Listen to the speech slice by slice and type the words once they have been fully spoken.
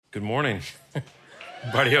Good morning.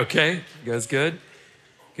 Everybody okay? You guys good?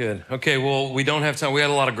 Good. Okay, well, we don't have time. We had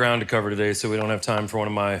a lot of ground to cover today, so we don't have time for one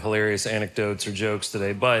of my hilarious anecdotes or jokes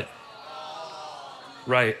today, but,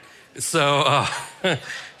 right. So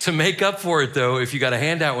to make up for it, though, if you got a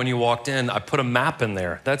handout when you walked in, I put a map in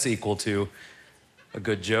there. That's equal to a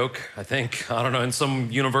good joke, I think. I don't know, in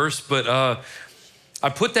some universe, but I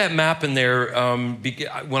put that map in there.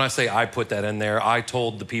 When I say I put that in there, I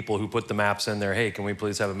told the people who put the maps in there, hey, can we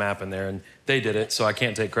please have a map in there? And they did it, so I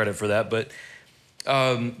can't take credit for that. But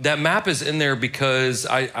that map is in there because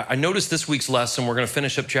I noticed this week's lesson, we're going to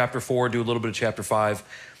finish up chapter 4, do a little bit of chapter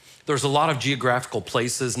 5. There's a lot of geographical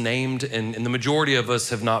places named, and the majority of us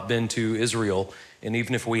have not been to Israel. And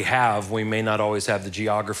even if we have, we may not always have the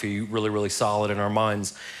geography really, really solid in our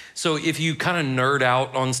minds. So if you kind of nerd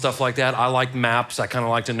out on stuff like that, I like maps. I kind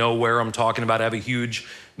of like to know where I'm talking about. I have a huge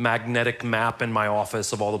magnetic map in my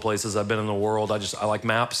office of all the places I've been in the world. I like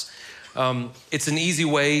maps. It's an easy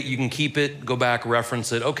way. You can keep it, go back,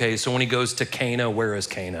 reference it. Okay, so when he goes to Cana, where is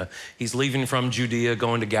Cana? He's leaving from Judea,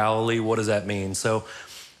 going to Galilee. What does that mean? So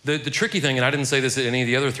the tricky thing, and I didn't say this at any of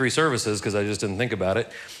the other 3 services because I just didn't think about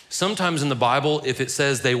it. Sometimes in the Bible, if it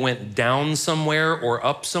says they went down somewhere or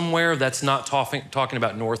up somewhere, that's not talking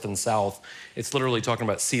about north and south. It's literally talking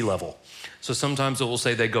about sea level. So sometimes it will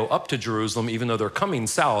say they go up to Jerusalem, even though they're coming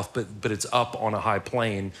south, but it's up on a high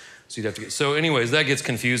plain. So you'd have to so anyways, that gets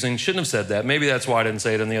confusing. Shouldn't have said that. Maybe that's why I didn't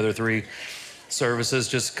say it in the other 3 services,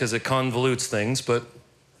 just because it convolutes things. But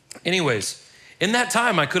anyways, in that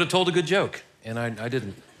time, I could have told a good joke, and I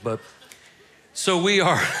didn't. But so we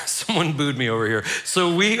are, someone booed me over here.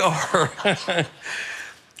 So we are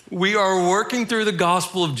working through the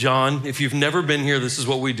Gospel of John. If you've never been here, this is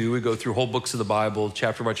what we do. We go through whole books of the Bible,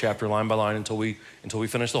 chapter by chapter, line by line, until we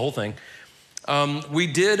finish the whole thing. We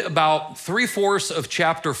did about 3/4 of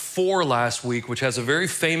chapter 4 last week, which has a very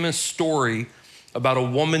famous story about a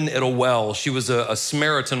woman at a well. She was a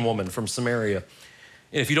Samaritan woman from Samaria.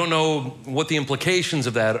 If you don't know what the implications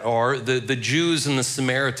of that are, the Jews and the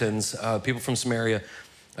Samaritans, people from Samaria,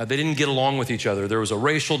 they didn't get along with each other. There was a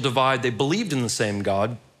racial divide. They believed in the same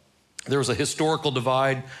God. There was a historical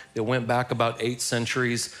divide that went back about 8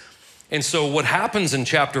 centuries. And so what happens in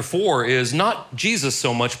chapter 4 is not Jesus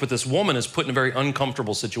so much, but this woman is put in a very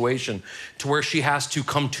uncomfortable situation to where she has to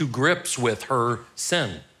come to grips with her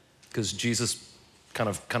sin because Jesus kind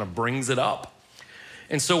of brings it up.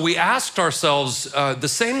 And so we asked ourselves the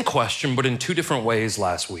same question, but in 2 different ways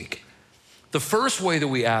last week. The first way that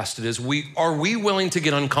we asked it is, are we willing to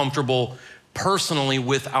get uncomfortable personally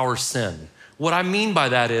with our sin? What I mean by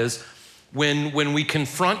that is when we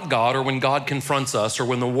confront God or when God confronts us or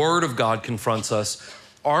when the Word of God confronts us,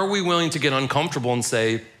 are we willing to get uncomfortable and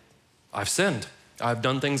say, I've sinned. I've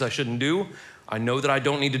done things I shouldn't do. I know that I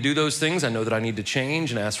don't need to do those things. I know that I need to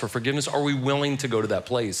change and ask for forgiveness. Are we willing to go to that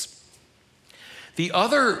place? The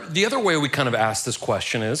other way we kind of ask this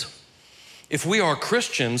question is, if we are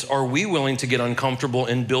Christians, are we willing to get uncomfortable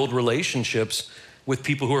and build relationships with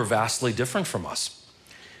people who are vastly different from us?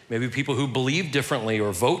 Maybe people who believe differently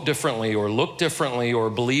or vote differently or look differently or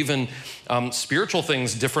believe in spiritual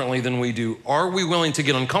things differently than we do. Are we willing to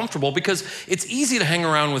get uncomfortable? Because it's easy to hang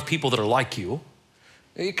around with people that are like you.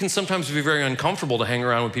 It can sometimes be very uncomfortable to hang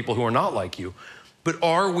around with people who are not like you. But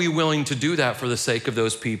are we willing to do that for the sake of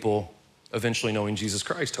those people eventually knowing Jesus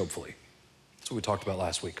Christ, hopefully? That's what we talked about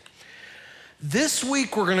last week. This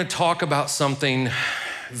week, we're gonna talk about something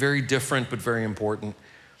very different, but very important.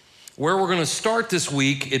 Where we're gonna start this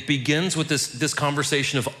week, it begins with this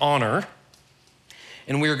conversation of honor,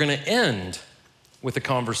 and we are gonna end with a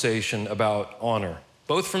conversation about honor,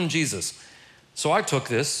 both from Jesus. So I took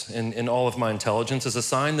this in all of my intelligence as a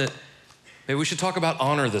sign that maybe we should talk about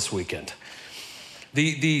honor this weekend.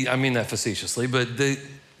 I mean that facetiously, but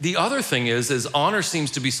the other thing is honor seems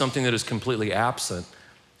to be something that is completely absent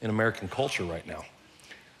in American culture right now.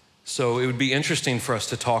 So it would be interesting for us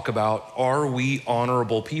to talk about, are we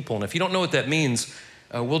honorable people? And if you don't know what that means,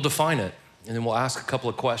 we'll define it. And then we'll ask a couple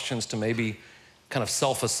of questions to maybe kind of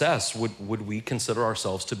self-assess. Would we consider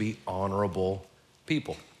ourselves to be honorable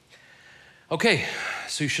people? Okay,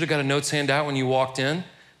 so you should have got a notes handout when you walked in.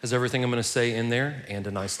 Has everything I'm gonna say in there and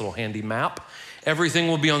a nice little handy map. Everything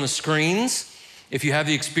will be on the screens. If you have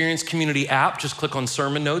the Experience Community app, just click on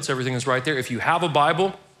sermon notes. Everything is right there. If you have a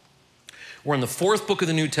Bible, we're in the 4th book of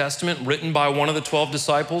the New Testament, written by one of the 12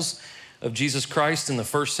 disciples of Jesus Christ in the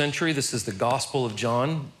 1st century. This is the Gospel of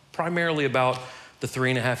John, primarily about the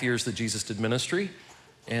 3.5 years that Jesus did ministry.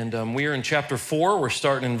 And we are in chapter 4. We're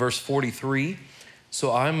starting in verse 43.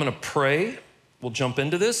 So I'm gonna pray. We'll jump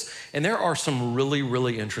into this. And there are some really,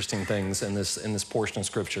 really interesting things in this portion of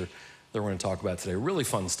Scripture. that we're going to talk about today. Really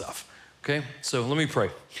fun stuff, okay? So let me pray.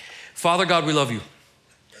 Father God, we love you.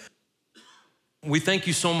 We thank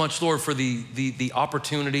you so much, Lord, for the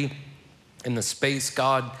opportunity and the space,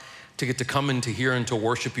 God, to get to come into here and to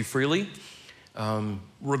worship you freely.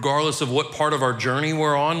 Regardless of what part of our journey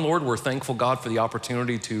we're on, Lord, we're thankful, God, for the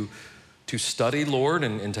opportunity to study, Lord,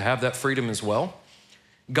 and to have that freedom as well.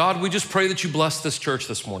 God, we just pray that you bless this church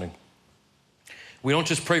this morning. We don't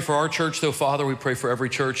just pray for our church, though, Father. We pray for every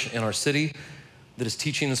church in our city that is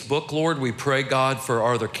teaching this book, Lord. We pray, God, for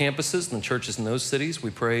our other campuses and the churches in those cities.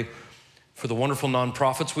 We pray for the wonderful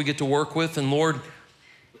nonprofits we get to work with. And Lord,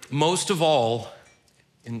 most of all,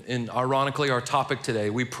 and ironically, our topic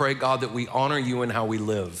today, we pray, God, that we honor you in how we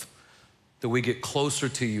live, that we get closer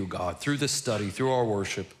to you, God, through this study, through our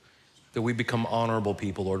worship, that we become honorable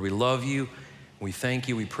people, Lord. We love you. We thank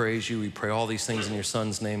you. We praise you. We pray all these things in your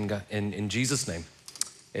son's name, God, in Jesus' name.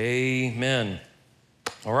 Amen.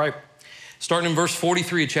 All right. Starting in verse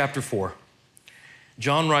 43 of chapter 4.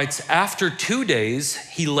 John writes, after 2 days,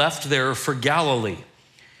 he left there for Galilee.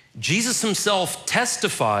 Jesus himself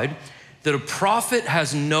testified that a prophet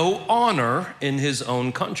has no honor in his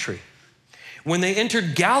own country. When they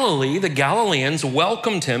entered Galilee, the Galileans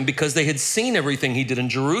welcomed him because they had seen everything he did in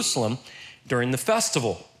Jerusalem during the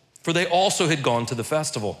festival, for they also had gone to the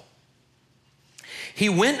festival. He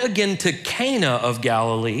went again to Cana of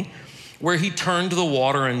Galilee, where he turned the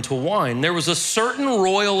water into wine. There was a certain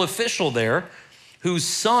royal official there whose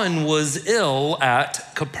son was ill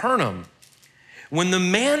at Capernaum. When the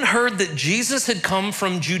man heard that Jesus had come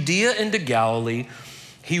from Judea into Galilee,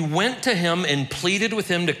 he went to him and pleaded with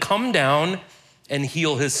him to come down and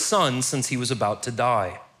heal his son, since he was about to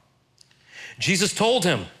die. Jesus told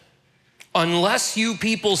him, unless you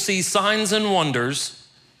people see signs and wonders,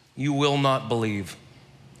 you will not believe.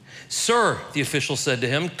 Sir, the official said to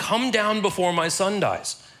him, come down before my son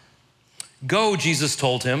dies. Go, Jesus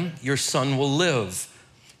told him, your son will live.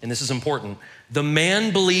 And this is important. The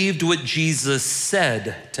man believed what Jesus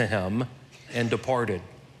said to him and departed.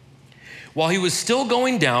 While he was still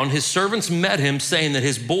going down, his servants met him, saying that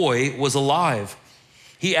his boy was alive.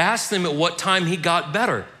 He asked them at what time he got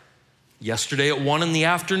better. Yesterday at 1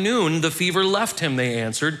 p.m, the fever left him, they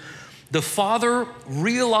answered. The father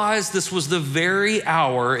realized this was the very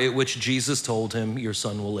hour at which Jesus told him, your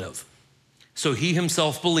son will live. So he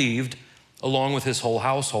himself believed, along with his whole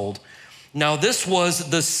household. Now this was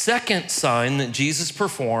the second sign that Jesus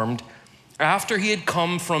performed after he had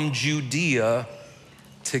come from Judea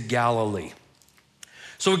to Galilee.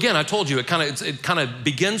 So again, I told you, it kind of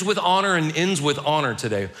begins with honor and ends with honor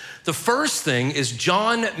today. The first thing is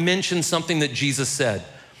John mentioned something that Jesus said,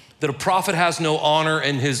 that a prophet has no honor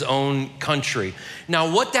in his own country.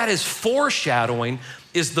 Now what that is foreshadowing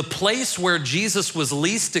is the place where Jesus was at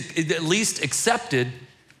least accepted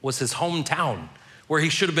was his hometown, where he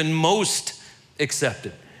should have been most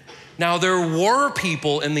accepted. Now, there were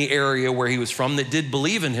people in the area where he was from that did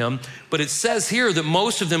believe in him, but it says here that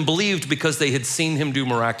most of them believed because they had seen him do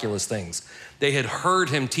miraculous things. They had heard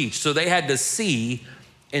him teach. So they had to see,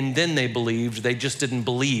 and then they believed. They just didn't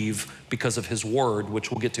believe because of his word, which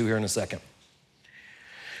we'll get to here in a second.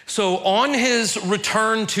 So on his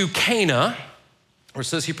return to Cana, where it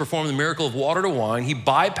says he performed the miracle of water to wine, he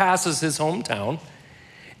bypasses his hometown,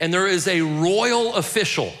 and there is a royal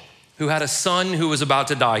official who had a son who was about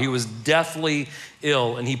to die. He was deathly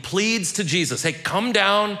ill, and he pleads to Jesus, hey, come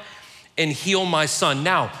down and heal my son.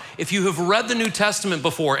 Now, if you have read the New Testament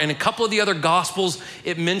before, and a couple of the other Gospels,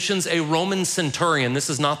 it mentions a Roman centurion. This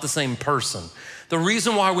is not the same person. The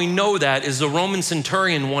reason why we know that is the Roman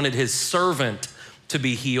centurion wanted his servant to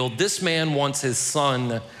be healed. This man wants his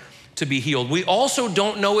son to be healed. We also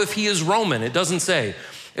don't know if he is Roman. It doesn't say.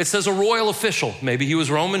 It says a royal official. Maybe he was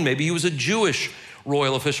Roman, maybe he was a Jewish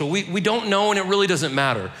royal official. We don't know, and it really doesn't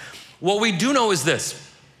matter. What we do know is this.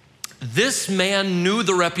 This man knew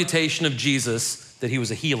the reputation of Jesus, that he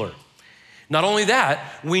was a healer. Not only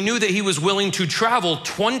that, we knew that he was willing to travel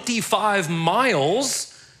 25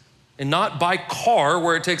 miles, and not by car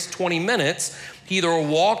where it takes 20 minutes. He either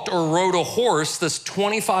walked or rode a horse this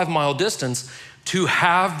 25-mile distance to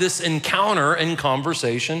have this encounter and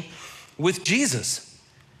conversation with Jesus.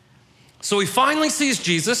 So he finally sees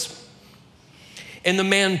Jesus, and the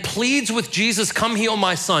man pleads with Jesus, come heal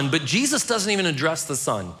my son. But Jesus doesn't even address the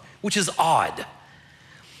son, which is odd.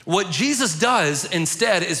 What Jesus does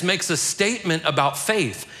instead is makes a statement about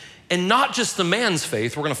faith, and not just the man's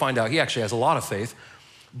faith. We're gonna find out he actually has a lot of faith,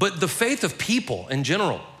 but the faith of people in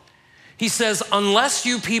general. He says, unless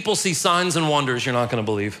you people see signs and wonders, you're not gonna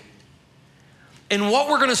believe. And what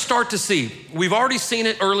we're gonna start to see, we've already seen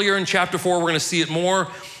it earlier in chapter 4, we're gonna see it more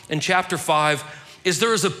in chapter 5, is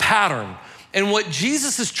there is a pattern. And what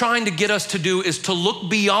Jesus is trying to get us to do is to look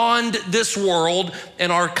beyond this world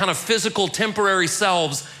and our kind of physical, temporary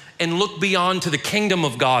selves and look beyond to the kingdom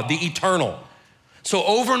of God, the eternal. So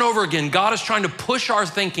over and over again, God is trying to push our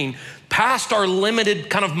thinking past our limited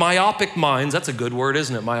kind of myopic minds. That's a good word,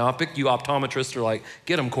 isn't it? Myopic. You optometrists are like,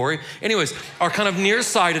 get him, Corey. Anyways, our kind of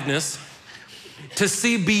nearsightedness to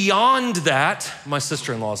see beyond that. My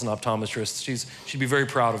sister-in-law is an optometrist. She'd be very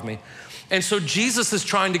proud of me. And so Jesus is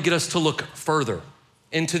trying to get us to look further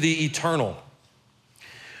into the eternal.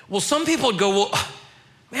 Well, some people would go, well,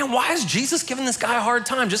 man, why is Jesus giving this guy a hard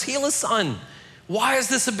time? Just heal his son. Why is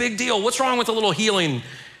this a big deal? What's wrong with a little healing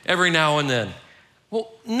every now and then?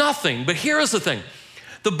 Well, nothing, but here is the thing.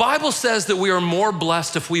 The Bible says that we are more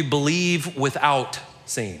blessed if we believe without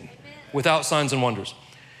seeing, without signs and wonders.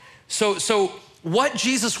 So what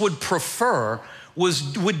Jesus would prefer was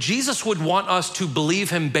Jesus would want us to believe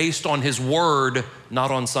him based on his word,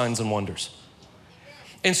 not on signs and wonders.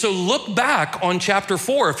 And so look back on chapter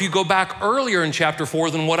 4. If you go back earlier in chapter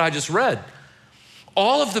 4 than what I just read,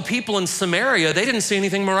 all of the people in Samaria, they didn't see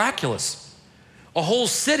anything miraculous. A whole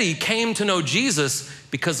city came to know Jesus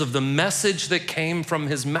because of the message that came from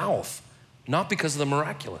his mouth, not because of the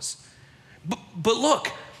miraculous. But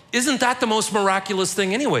look, isn't that the most miraculous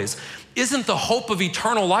thing anyways? Isn't the hope of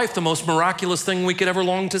eternal life the most miraculous thing we could ever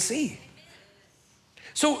long to see?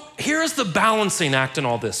 So here's the balancing act in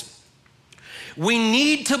all this. We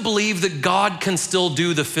need to believe that God can still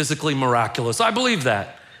do the physically miraculous. I believe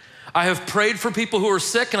that. I have prayed for people who are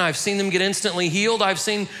sick and I've seen them get instantly healed. I've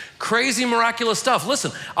seen crazy miraculous stuff.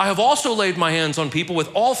 Listen, I have also laid my hands on people with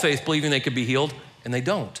all faith believing they could be healed and they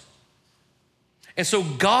don't. And so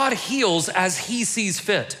God heals as he sees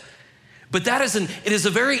fit. But it is a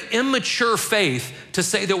very immature faith to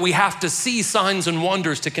say that we have to see signs and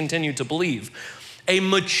wonders to continue to believe. A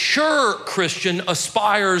mature Christian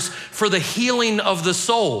aspires for the healing of the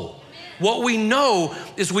soul. What we know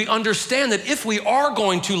is we understand that if we are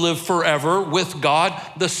going to live forever with God,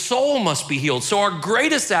 the soul must be healed. So our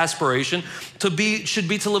greatest aspiration should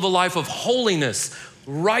be to live a life of holiness,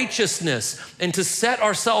 righteousness, and to set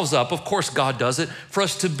ourselves up, of course God does it, for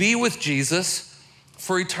us to be with Jesus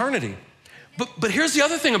for eternity. But here's the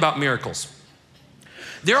other thing about miracles.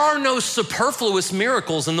 There are no superfluous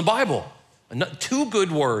miracles in the Bible. Two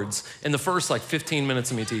good words in the first 15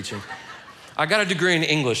 minutes of me teaching. I got a degree in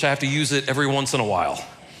English. I have to use it every once in a while.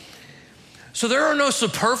 So there are no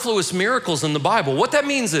superfluous miracles in the Bible. What that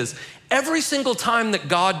means is every single time that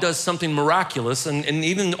God does something miraculous, and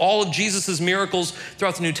even all of Jesus's miracles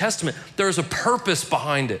throughout the New Testament, there's a purpose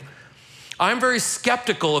behind it. I'm very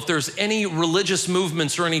skeptical if there's any religious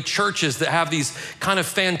movements or any churches that have these kind of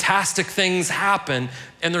fantastic things happen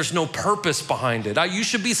and there's no purpose behind it. You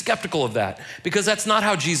should be skeptical of that because that's not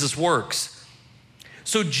how Jesus works.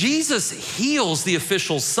 So Jesus heals the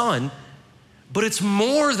official son, but it's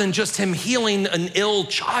more than just him healing an ill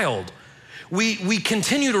child. We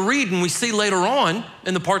continue to read and we see later on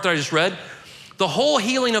in the part that I just read, the whole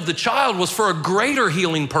healing of the child was for a greater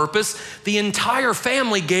healing purpose. The entire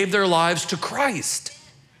family gave their lives to Christ.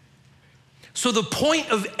 So the point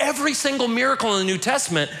of every single miracle in the New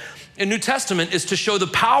Testament is to show the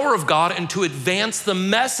power of God and to advance the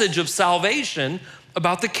message of salvation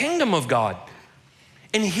about the kingdom of God.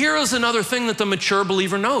 And here is another thing that the mature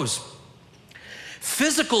believer knows.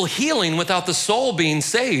 Physical healing without the soul being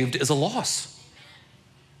saved is a loss.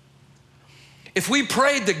 If we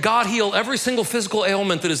prayed that God heal every single physical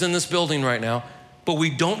ailment that is in this building right now, but we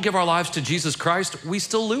don't give our lives to Jesus Christ, we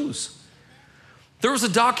still lose. There was a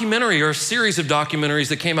documentary or a series of documentaries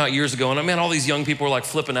that came out years ago, and man, all these young people were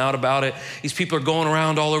flipping out about it. These people are going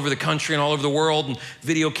around all over the country and all over the world and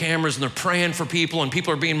video cameras, and they're praying for people, and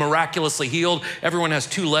people are being miraculously healed. Everyone has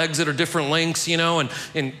two legs that are different lengths, and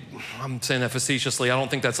I'm saying that facetiously. I don't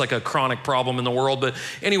think that's a chronic problem in the world, but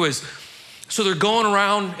anyways, so they're going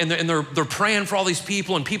around and they're praying for all these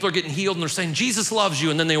people, and people are getting healed, and they're saying, Jesus loves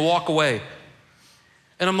you, and then they walk away.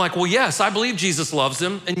 And I'm like, well, yes, I believe Jesus loves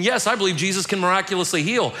them. And yes, I believe Jesus can miraculously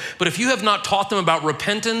heal. But if you have not taught them about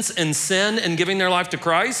repentance and sin and giving their life to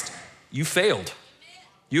Christ, you failed.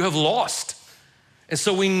 You have lost. And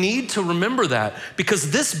so we need to remember that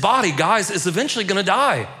because this body, guys, is eventually gonna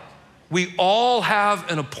die. We all have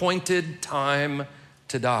an appointed time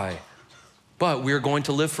to die. But we are going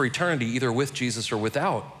to live for eternity either with Jesus or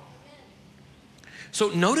without. So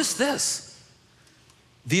notice this.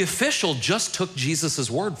 The official just took Jesus'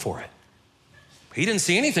 word for it. He didn't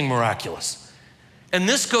see anything miraculous. And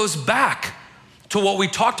this goes back to what we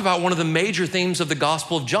talked about. One of the major themes of the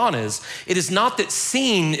Gospel of John is, it is not that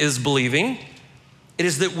seeing is believing. It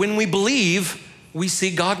is that when we believe, we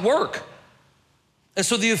see God work. And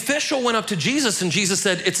so the official went up to Jesus and Jesus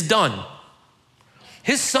said, it's done.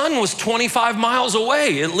 His son was 25 miles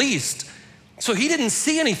away at least. So he didn't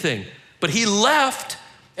see anything, but he left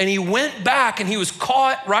and he went back and he was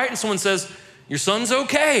caught, right? And someone says, your son's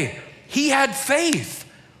okay. He had faith.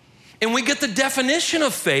 And we get the definition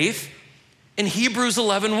of faith in Hebrews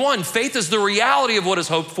 11:1. Faith is the reality of what is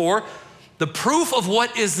hoped for, the proof of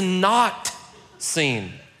what is not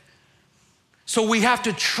seen. So we have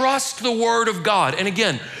to trust the word of God. And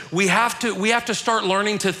again, we have to start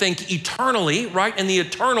learning to think eternally, right? In the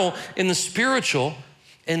eternal, in the spiritual,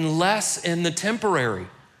 and less in the temporary.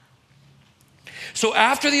 So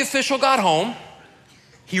after the official got home,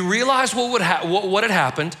 he realized what had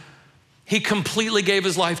happened. He completely gave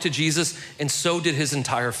his life to Jesus, and so did his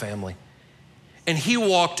entire family. And he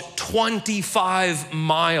walked 25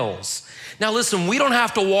 miles. Now listen, we don't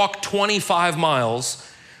have to walk 25 miles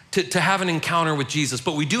to have an encounter with Jesus,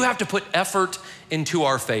 but we do have to put effort into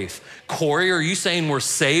our faith. Corey, are you saying we're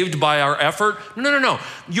saved by our effort? No.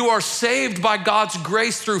 You are saved by God's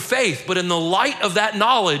grace through faith, but in the light of that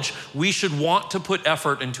knowledge, we should want to put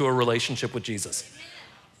effort into a relationship with Jesus.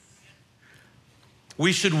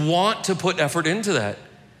 We should want to put effort into that.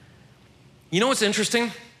 You know what's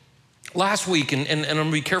interesting? Last week, and I'm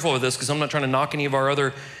gonna be careful with this because I'm not trying to knock any of our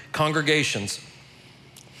other congregations.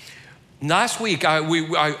 Last week,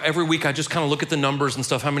 every week I just kind of look at the numbers and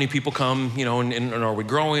stuff, how many people come, you know, and are we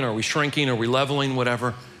growing, are we shrinking, are we leveling,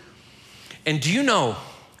 whatever. And do you know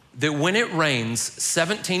that when it rains,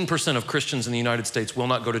 17% of Christians in the United States will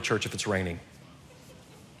not go to church if it's raining?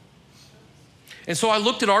 And so I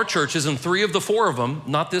looked at our churches, and 3 of the 4 of them,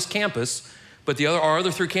 not this campus, but our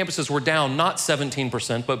other 3 campuses were down, not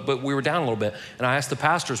 17%, but we were down a little bit. And I asked the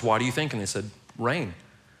pastors, why do you think? And they said, rain.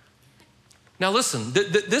 Now listen,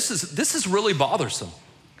 this is really bothersome.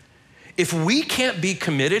 If we can't be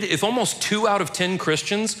committed, if almost 2 out of 10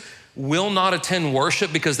 Christians will not attend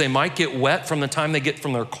worship because they might get wet from the time they get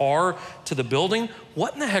from their car to the building,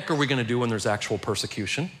 what in the heck are we gonna do when there's actual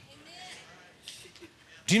persecution?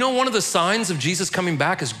 Do you know one of the signs of Jesus coming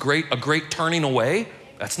back is a great turning away?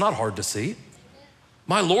 That's not hard to see.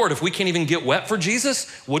 My Lord, if we can't even get wet for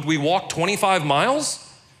Jesus, would we walk 25 miles?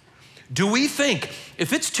 Do we think,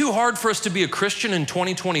 if it's too hard for us to be a Christian in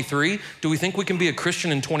 2023, do we think we can be a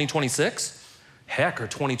Christian in 2026? Heck, or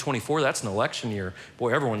 2024, that's an election year.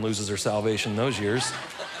 Boy, everyone loses their salvation those years,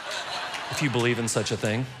 if you believe in such a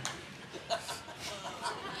thing.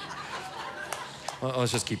 Well,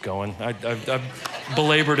 let's just keep going. I've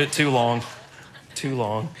belabored it too long.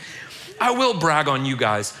 I will brag on you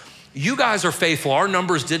guys. You guys are faithful. Our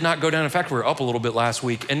numbers did not go down. In fact, we were up a little bit last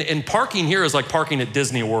week. And parking here is like parking at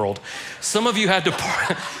Disney World. Some of you had to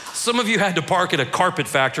park at a carpet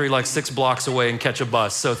factory like 6 blocks away and catch a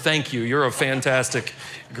bus. So thank you. You're a fantastic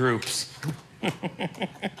group.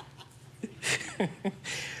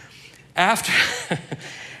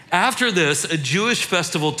 After this, a Jewish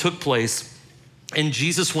festival took place, and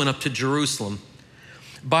Jesus went up to Jerusalem.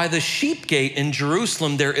 By the sheep gate in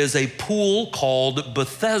Jerusalem, there is a pool called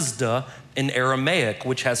Bethesda in Aramaic,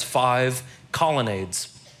 which has 5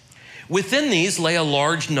 colonnades. Within these lay a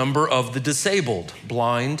large number of the disabled,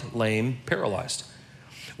 blind, lame, paralyzed.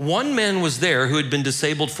 One man was there who had been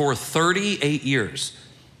disabled for 38 years.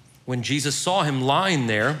 When Jesus saw him lying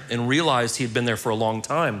there and realized he had been there for a long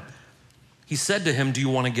time, he said to him, "Do you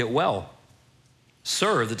want to get well?"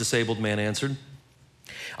 "Sir," the disabled man answered,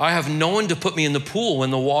 "I have no one to put me in the pool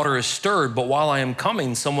when the water is stirred, but while I am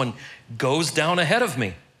coming, someone goes down ahead of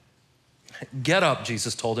me." "Get up,"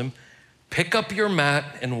 Jesus told him, "pick up your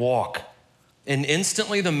mat and walk." And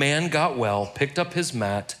instantly the man got well, picked up his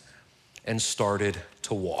mat, and started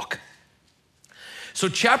to walk. So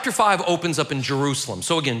chapter 5 opens up in Jerusalem.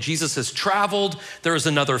 So again, Jesus has traveled. There is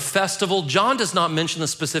another festival. John does not mention the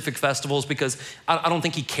specific festivals because I don't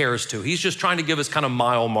think he cares to. He's just trying to give us kind of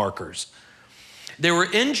mile markers. They were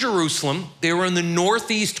in Jerusalem. They were in the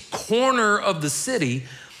northeast corner of the city,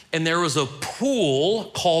 and there was a pool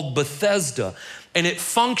called Bethesda. And it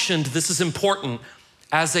functioned, this is important,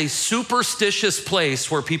 as a superstitious place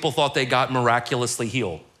where people thought they got miraculously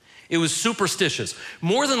healed. It was superstitious.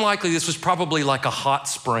 More than likely, this was probably like a hot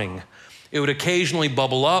spring. It would occasionally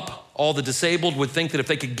bubble up. All the disabled would think that if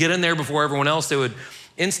they could get in there before everyone else, they would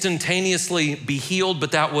instantaneously be healed,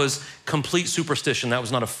 but that was complete superstition. That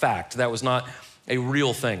was not a fact. That was not a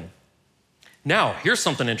real thing. Now, here's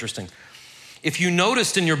something interesting. If you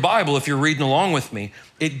noticed in your Bible, if you're reading along with me,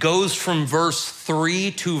 it goes from verse 3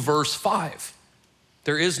 to verse 5.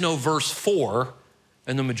 There is no verse 4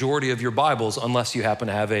 in the majority of your Bibles unless you happen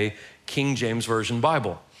to have a King James Version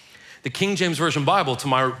Bible. The King James Version Bible, to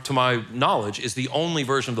my knowledge, is the only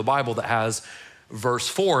version of the Bible that has verse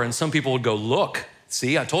 4. And some people would go, look,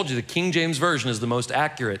 see, I told you the King James Version is the most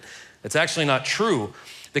accurate. That's actually not true.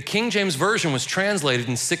 The King James Version was translated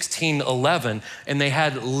in 1611, and they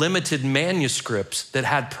had limited manuscripts that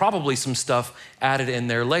had probably some stuff added in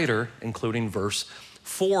there later, including verse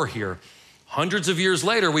 4 here. Hundreds of years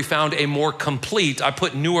later, we found a more complete, I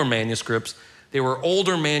put newer manuscripts. They were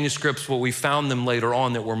older manuscripts, but we found them later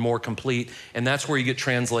on that were more complete, and that's where you get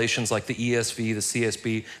translations like the ESV, the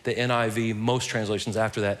CSB, the NIV, most translations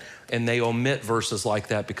after that, and they omit verses like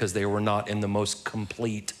that because they were not in the most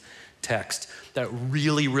complete text. That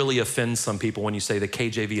really, really offends some people when you say the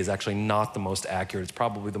KJV is actually not the most accurate. It's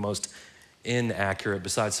probably the most inaccurate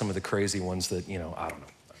besides some of the crazy ones that, I don't know.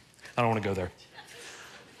 I don't want to go there.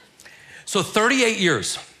 So 38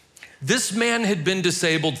 years. This man had been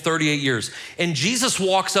disabled 38 years. And Jesus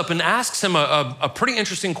walks up and asks him a pretty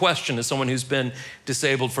interesting question as someone who's been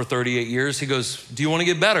disabled for 38 years. He goes, do you want to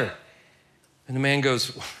get better? And the man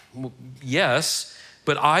goes, well, yes.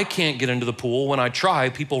 But I can't get into the pool. When I try,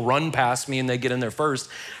 people run past me and they get in there first.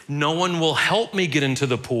 No one will help me get into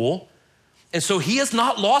the pool. And so he has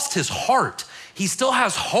not lost his heart. He still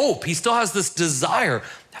has hope. He still has this desire.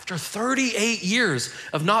 After 38 years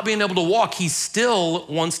of not being able to walk, he still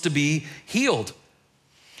wants to be healed.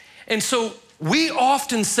 And so we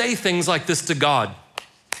often say things like this to God.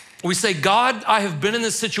 We say, God, I have been in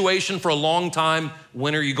this situation for a long time.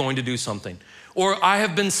 When are you going to do something? Or I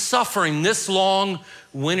have been suffering this long.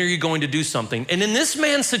 When are you going to do something? And in this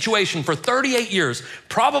man's situation for 38 years,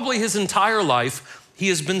 probably his entire life, he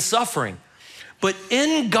has been suffering. But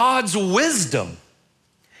in God's wisdom,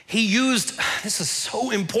 he used, this is so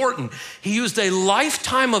important, he used a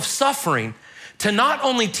lifetime of suffering to not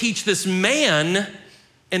only teach this man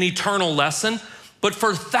an eternal lesson, but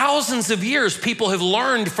for thousands of years, people have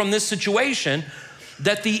learned from this situation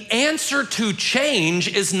that the answer to change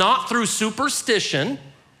is not through superstition.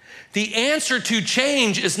 The answer to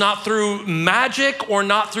change is not through magic or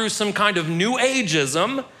not through some kind of new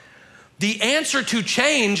ageism. The answer to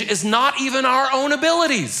change is not even our own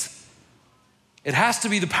abilities. It has to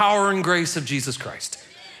be the power and grace of Jesus Christ.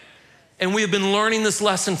 And we have been learning this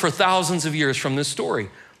lesson for thousands of years from this story.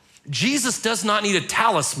 Jesus does not need a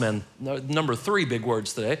talisman. Number 3 big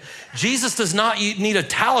words today. Jesus does not need a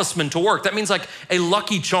talisman to work. That means like a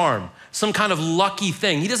lucky charm, some kind of lucky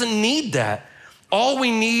thing. He doesn't need that. All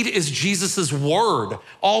we need is Jesus's word.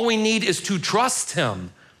 All we need is to trust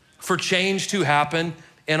him for change to happen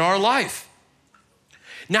in our life.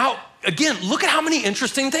 Now, again, look at how many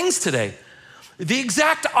interesting things today. The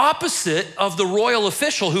exact opposite of the royal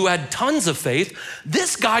official who had tons of faith,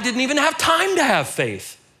 this guy didn't even have time to have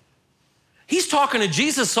faith. He's talking to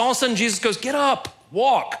Jesus, so all of a sudden Jesus goes, get up,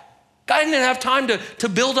 walk. Guy didn't have time to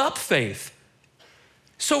build up faith.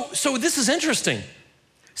 So this is interesting.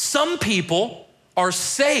 Some people are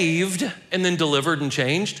saved and then delivered and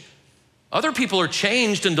changed. Other people are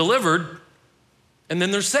changed and delivered and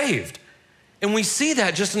then they're saved. And we see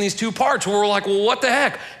that just in these two parts where we're like, well, what the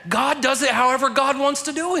heck? God does it however God wants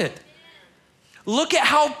to do it. Look at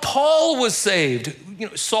how Paul was saved.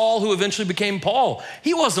 Saul, who eventually became Paul,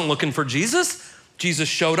 he wasn't looking for Jesus. Jesus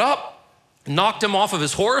showed up, knocked him off of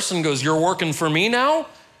his horse and goes, you're working for me now?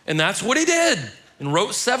 And that's what he did and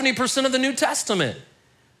wrote 70% of the New Testament.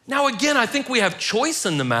 Now, again, I think we have choice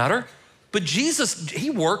in the matter, but Jesus, he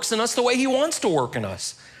works in us the way he wants to work in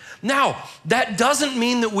us. Now, that doesn't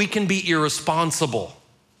mean that we can be irresponsible.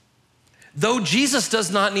 Though Jesus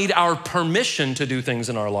does not need our permission to do things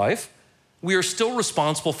in our life, we are still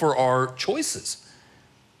responsible for our choices.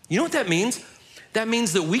 You know what that means? That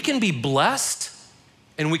means that we can be blessed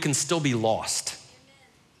and we can still be lost.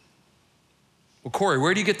 Well, Corey,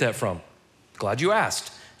 where do you get that from? Glad you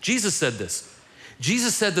asked. Jesus said this.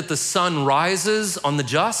 Jesus said that the sun rises on the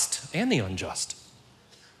just and the unjust.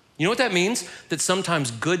 You know what that means? That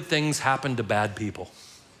sometimes good things happen to bad people.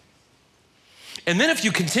 And then if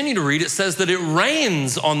you continue to read, it says that it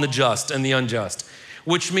rains on the just and the unjust,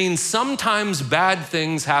 which means sometimes bad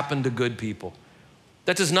things happen to good people.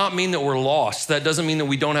 That does not mean that we're lost. That doesn't mean that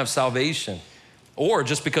we don't have salvation. Or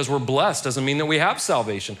just because we're blessed doesn't mean that we have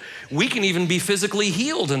salvation. We can even be physically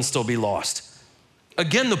healed and still be lost.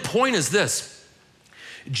 Again, the point is this.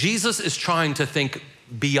 Jesus is trying to think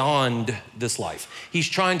beyond this life. He's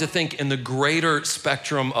trying to think in the greater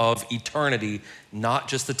spectrum of eternity, not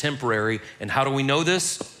just the temporary. And how do we know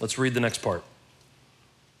this? Let's read the next part.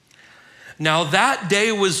 Now that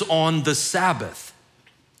day was on the Sabbath.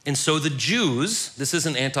 And so the Jews, this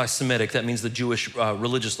isn't anti-Semitic, that means the Jewish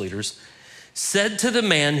religious leaders, said to the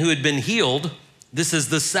man who had been healed, this is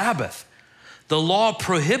the Sabbath. The law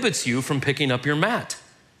prohibits you from picking up your mat.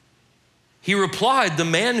 He replied, "The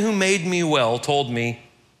man who made me well told me,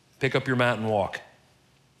 'Pick up your mat and walk.'"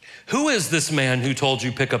 "Who is this man who told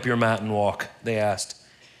you, 'Pick up your mat and walk'?" they asked.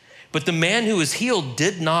 But the man who was healed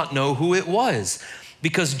did not know who it was,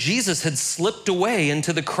 because Jesus had slipped away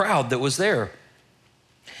into the crowd that was there.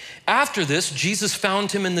 After this, Jesus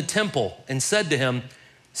found him in the temple and said to him,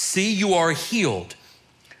 "See, you are healed.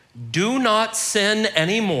 Do not sin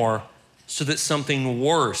anymore, so that something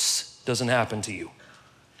worse doesn't happen to you."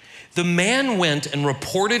 The man went and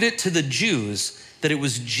reported it to the Jews that it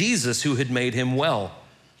was Jesus who had made him well.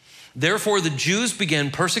 Therefore, the Jews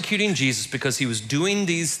began persecuting Jesus because he was doing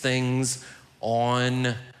these things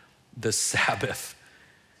on the Sabbath.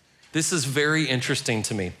 This is very interesting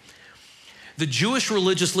to me. The Jewish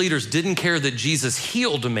religious leaders didn't care that Jesus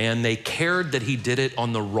healed a man. They cared that he did it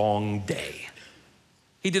on the wrong day.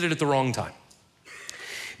 He did it at the wrong time.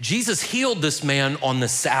 Jesus healed this man on the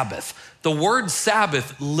Sabbath. The word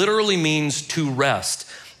Sabbath literally means to rest.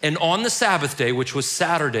 And on the Sabbath day, which was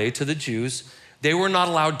Saturday to the Jews, they were not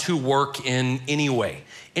allowed to work in any way.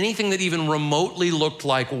 Anything that even remotely looked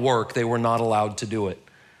like work, they were not allowed to do it.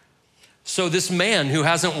 So this man who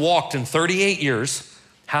hasn't walked in 38 years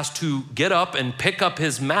has to get up and pick up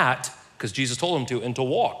his mat, because Jesus told him to, and to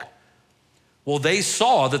walk. Well, they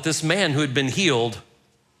saw that this man who had been healed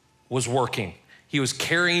was working. He was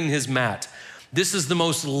carrying his mat. This is the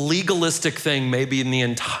most legalistic thing maybe in the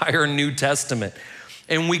entire New Testament.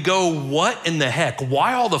 And we go, what in the heck?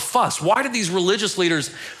 Why all the fuss? Why do these religious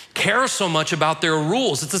leaders care so much about their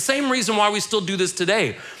rules? It's the same reason why we still do this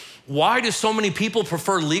today. Why do so many people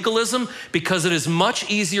prefer legalism? Because it is much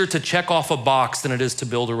easier to check off a box than it is to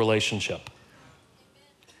build a relationship.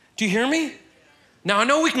 Do you hear me? Now, I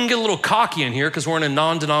know we can get a little cocky in here because we're in a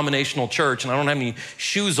non-denominational church and I don't have any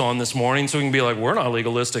shoes on this morning, so we can be like, we're not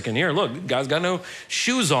legalistic in here. Look, guys got no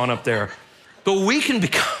shoes on up there. But we can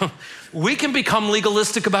become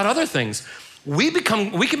legalistic about other things. We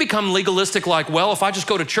can become legalistic like, well, if I just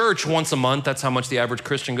go to church once a month, that's how much the average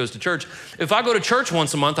Christian goes to church. If I go to church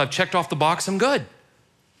once a month, I've checked off the box, I'm good.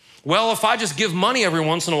 Well, if I just give money every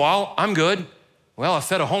once in a while, I'm good. Well, I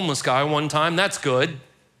fed a homeless guy one time, that's good.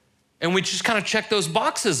 And we just kind of check those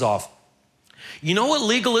boxes off. You know what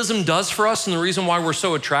legalism does for us, and the reason why we're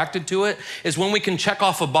so attracted to it is when we can check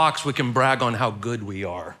off a box, we can brag on how good we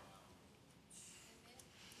are.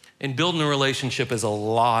 And building a relationship is a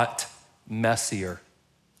lot messier.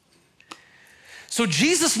 So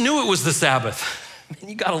Jesus knew it was the Sabbath. Man,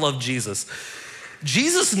 you gotta love Jesus.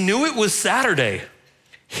 Jesus knew it was Saturday.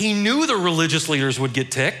 He knew the religious leaders would get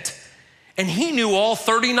ticked, and he knew all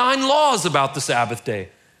 39 laws about the Sabbath day.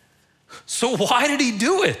 So why did he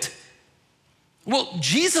do it? Well,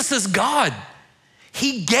 Jesus is God.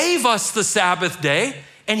 He gave us the Sabbath day,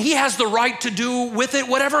 and he has the right to do with it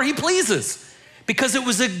whatever he pleases because it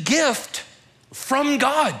was a gift from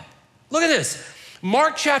God. Look at this.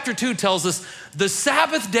 Mark chapter 2 tells us the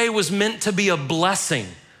Sabbath day was meant to be a blessing.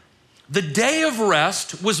 The day of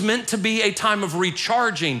rest was meant to be a time of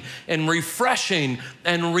recharging and refreshing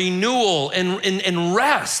and renewal and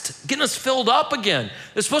rest, getting us filled up again.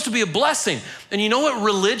 It's supposed to be a blessing. And you know what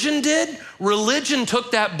religion did? Religion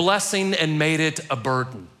took that blessing and made it a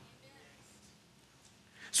burden.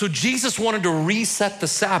 So Jesus wanted to reset the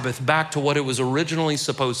Sabbath back to what it was originally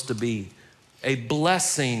supposed to be, a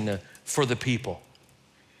blessing for the people.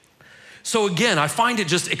 So again, I find it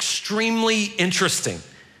just extremely interesting.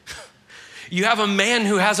 You have a man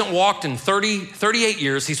who hasn't walked in 38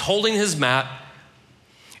 years. He's holding his mat.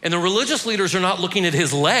 And the religious leaders are not looking at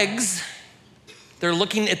his legs. They're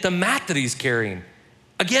looking at the mat that he's carrying.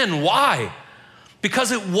 Again, why?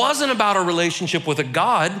 Because it wasn't about a relationship with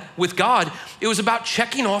God. It was about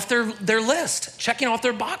checking off their list, checking off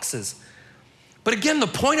their boxes. But again, the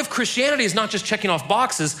point of Christianity is not just checking off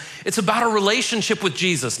boxes. It's about a relationship with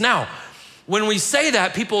Jesus. Now, when we say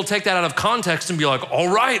that, people will take that out of context and be like, all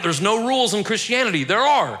right, there's no rules in Christianity. There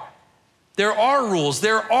are. There are rules.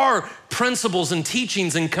 There are principles and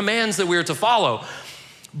teachings and commands that we are to follow.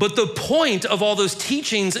 But the point of all those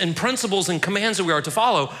teachings and principles and commands that we are to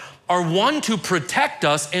follow are one, to protect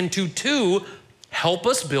us, and two, help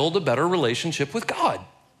us build a better relationship with God.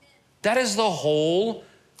 That is the whole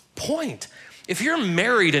point. If you're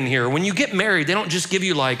married in here, when you get married, they don't just give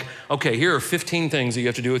you like, okay, here are 15 things that you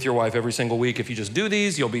have to do with your wife every single week. If you just do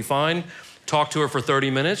these, you'll be fine. Talk to her for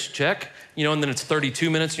 30 minutes, check. And then it's 32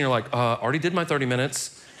 minutes and you're like, already did my 30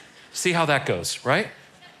 minutes. See how that goes, right?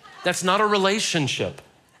 That's not a relationship.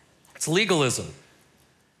 It's legalism.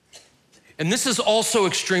 And this is also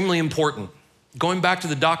extremely important. Going back to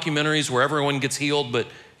the documentaries where everyone gets healed, but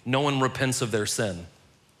no one repents of their sin.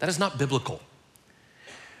 That is not biblical.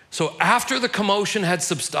 So after the commotion had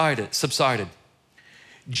subsided,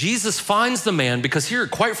 Jesus finds the man, because here,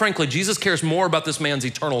 quite frankly, Jesus cares more about this man's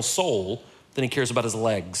eternal soul than he cares about his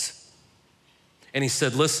legs. And he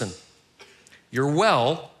said, listen, you're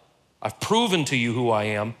well. I've proven to you who I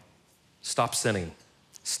am. Stop sinning.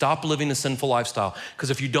 Stop living a sinful lifestyle,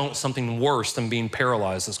 because if you don't, something worse than being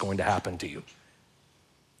paralyzed is going to happen to you.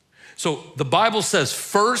 So the Bible says,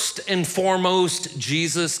 first and foremost,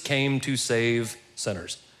 Jesus came to save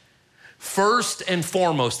sinners. First and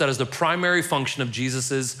foremost, that is the primary function of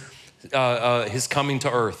Jesus's his coming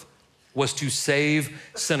to earth, was to save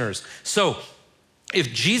sinners. So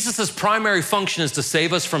if Jesus's primary function is to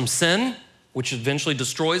save us from sin, which eventually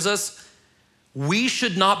destroys us, we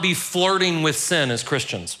should not be flirting with sin as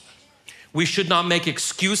Christians. We should not make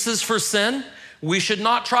excuses for sin. We should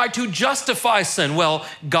not try to justify sin. Well,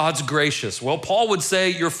 God's gracious. Well, Paul would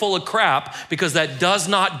say you're full of crap, because that does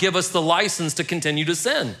not give us the license to continue to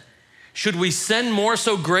sin. Should we sin more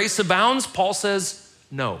so grace abounds? Paul says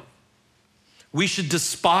no. We should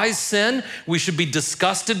despise sin. We should be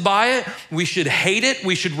disgusted by it. We should hate it.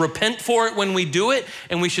 We should repent for it when we do it.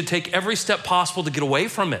 And we should take every step possible to get away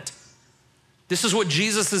from it. This is what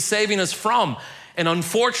Jesus is saving us from. And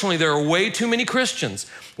unfortunately, there are way too many Christians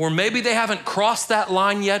where maybe they haven't crossed that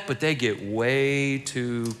line yet, but they get way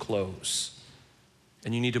too close.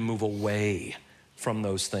 And you need to move away from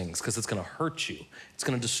those things, because it's going to hurt you. It's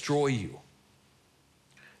going to destroy you.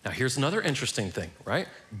 Now, here's another interesting thing, right?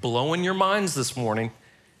 Blowing your minds this morning.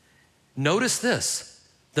 Notice this.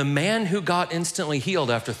 The man who got instantly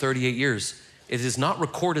healed after 38 years, it is not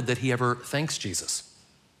recorded that he ever thanks Jesus.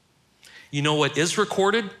 You know what is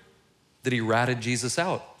recorded? That he ratted Jesus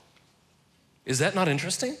out. Is that not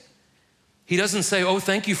interesting? He doesn't say, oh,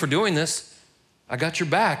 thank you for doing this. I got your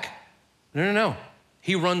back. No.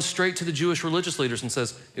 He runs straight to the Jewish religious leaders and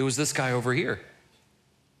says, it was this guy over here.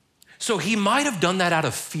 So he might have done that out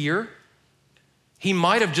of fear. He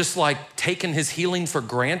might have just taken his healing for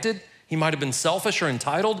granted. He might have been selfish or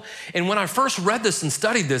entitled. And when I first read this and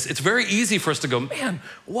studied this, it's very easy for us to go, man,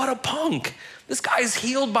 what a punk. This guy is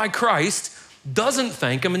healed by Christ, doesn't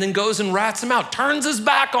thank him, and then goes and rats him out, turns his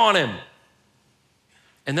back on him.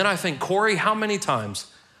 And then I think, Corey, how many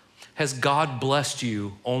times has God blessed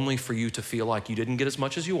you only for you to feel like you didn't get as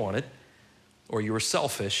much as you wanted, or you were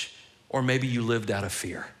selfish, or maybe you lived out of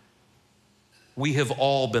fear? We have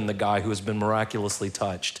all been the guy who has been miraculously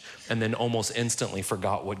touched and then almost instantly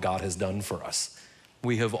forgot what God has done for us.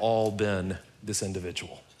 We have all been this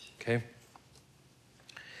individual, okay?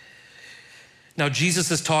 Now,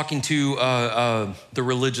 Jesus is talking to the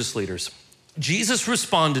religious leaders. Jesus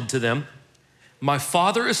responded to them, my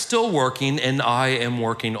Father is still working and I am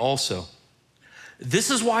working also. This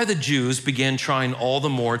is why the Jews began trying all the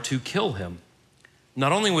more to kill him.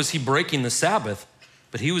 Not only was he breaking the Sabbath,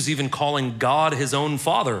 but he was even calling God his own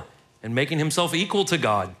Father and making himself equal to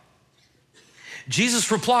God.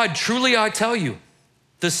 Jesus replied, truly I tell you,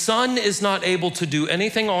 the Son is not able to do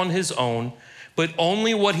anything on his own, but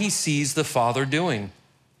only what he sees the Father doing.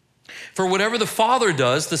 For whatever the Father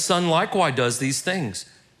does, the Son likewise does these things.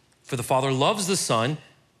 For the Father loves the Son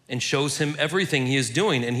and shows him everything he is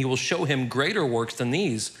doing, and he will show him greater works than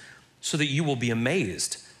these, so that you will be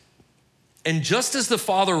amazed. And just as the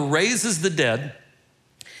Father raises the dead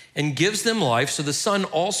and gives them life, so the Son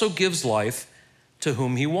also gives life to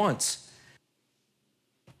whom he wants.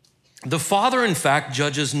 The Father, in fact,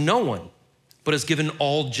 judges no one, but has given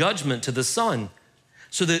all judgment to the Son,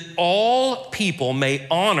 so that all people may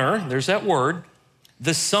honor, there's that word,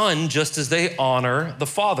 the Son just as they honor the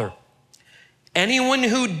Father. Anyone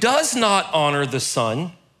who does not honor the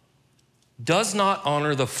Son does not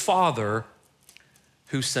honor the Father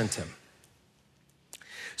who sent him.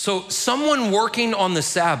 So someone working on the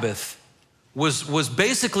Sabbath was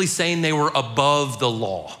basically saying they were above the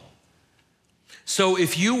law. So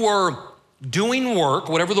if you were doing work,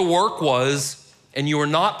 whatever the work was, and you were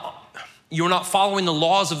not following the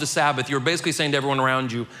laws of the Sabbath, you were basically saying to everyone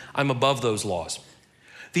around you, I'm above those laws.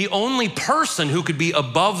 The only person who could be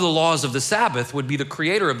above the laws of the Sabbath would be the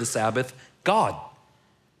creator of the Sabbath, God.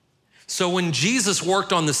 So when Jesus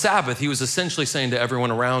worked on the Sabbath, he was essentially saying to everyone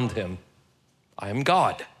around him, I am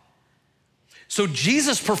God. So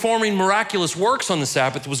Jesus performing miraculous works on the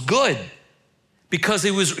Sabbath was good, because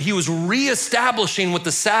he was reestablishing what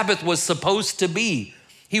the Sabbath was supposed to be.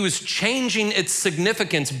 He was changing its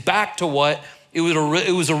significance back to what it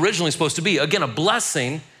was originally supposed to be. Again, a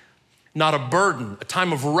blessing, not a burden, a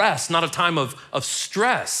time of rest, not a time of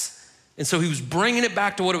stress. And so he was bringing it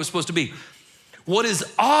back to what it was supposed to be. What is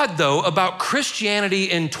odd, though, about Christianity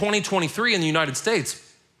in 2023 in the United States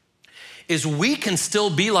is we can still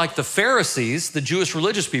be like the Pharisees, the Jewish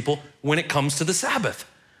religious people, when it comes to the Sabbath.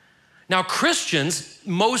 Now, Christians,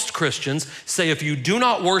 most Christians, say if you do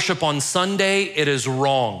not worship on Sunday, it is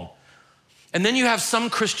wrong. And then you have some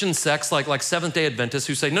Christian sects like Seventh-day Adventists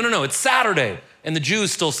who say, no, it's Saturday. And the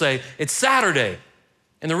Jews still say, it's Saturday.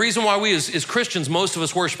 And the reason why we as Christians, most of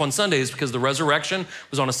us worship on Sunday is because the resurrection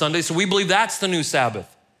was on a Sunday, so we believe that's the new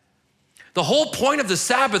Sabbath. The whole point of the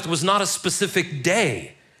Sabbath was not a specific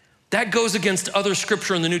day. That goes against other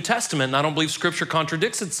scripture in the New Testament, and I don't believe scripture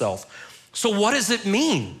contradicts itself. So what does it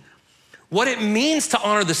mean? What it means to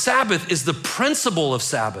honor the Sabbath is the principle of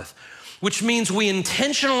Sabbath, which means we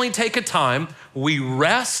intentionally take a time, we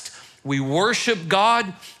rest, we worship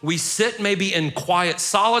God, we sit maybe in quiet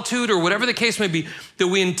solitude or whatever the case may be, that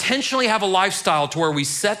we intentionally have a lifestyle to where we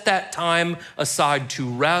set that time aside to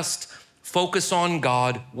rest, focus on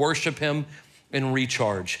God, worship Him, and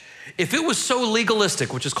recharge. If it was so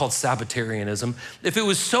legalistic, which is called Sabbatarianism, if it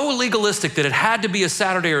was so legalistic that it had to be a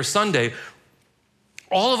Saturday or Sunday,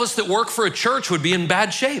 all of us that work for a church would be in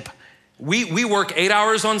bad shape. We work 8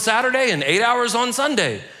 hours on Saturday and 8 hours on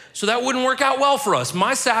Sunday. So that wouldn't work out well for us.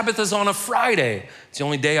 My Sabbath is on a Friday. It's the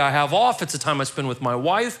only day I have off. It's the time I spend with my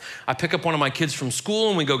wife. I pick up one of my kids from school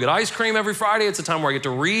and we go get ice cream every Friday. It's a time where I get to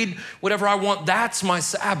read whatever I want. That's my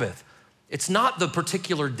Sabbath. It's not the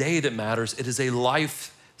particular day that matters. It is a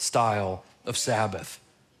lifestyle of Sabbath.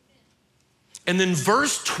 And then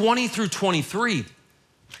verse 20 through 23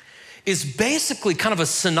 is basically kind of a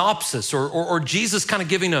synopsis or Jesus kind of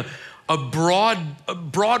giving a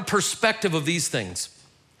broad perspective of these things.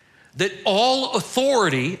 That all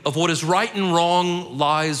authority of what is right and wrong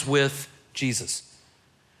lies with Jesus.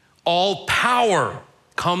 All power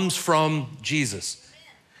comes from Jesus.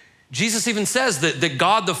 Jesus even says that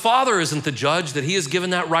God the Father isn't the judge, that He has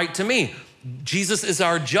given that right to me. Jesus is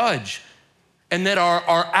our judge. And that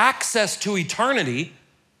our access to eternity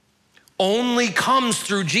only comes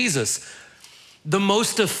through Jesus. The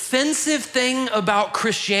most offensive thing about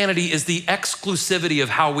Christianity is the exclusivity of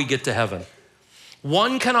how we get to heaven.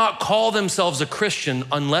 One cannot call themselves a Christian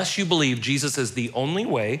unless you believe Jesus is the only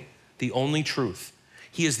way, the only truth.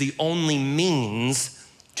 He is the only means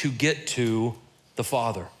to get to the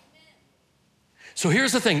Father. So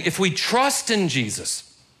here's the thing, if we trust in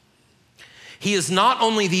Jesus, He is not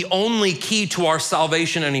only the only key to our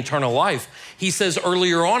salvation and eternal life. He says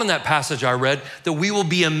earlier on in that passage I read that we will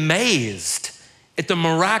be amazed at the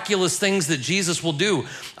miraculous things that Jesus will do.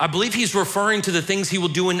 I believe He's referring to the things He will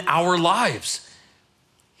do in our lives.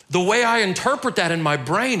 The way I interpret that in my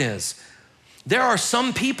brain is there are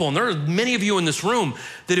some people, and there are many of you in this room,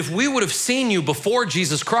 that if we would have seen you before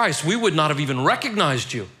Jesus Christ, we would not have even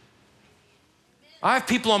recognized you. I have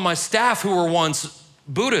people on my staff who were once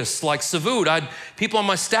Buddhists like Savud. I had people on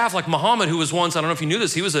my staff like Muhammad, who was once, I don't know if you knew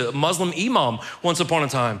this, he was a Muslim imam once upon a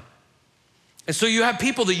time. And so you have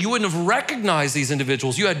people that you wouldn't have recognized these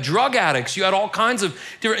individuals. You had drug addicts, you had all kinds of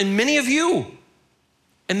different, and many of you.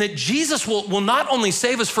 And that Jesus will not only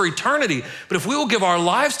save us for eternity, but if we will give our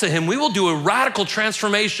lives to Him, we will do a radical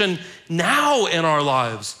transformation now in our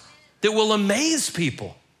lives that will amaze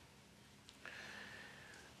people.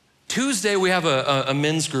 Tuesday, we have a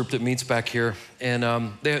men's group that meets back here, and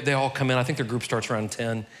they all come in. I think their group starts around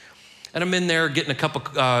 10. And I'm in there getting a cup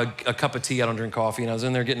of tea. I don't drink coffee. And I was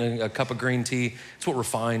in there getting a cup of green tea. It's what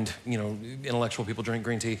refined, intellectual people drink,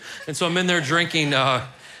 green tea. And so I'm in there drinking,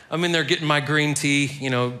 I'm in there getting my green tea,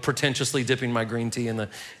 pretentiously dipping my green tea in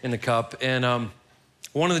the cup. And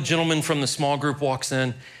one of the gentlemen from the small group walks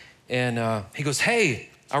in, and he goes, "Hey,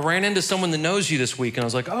 I ran into someone that knows you this week." And I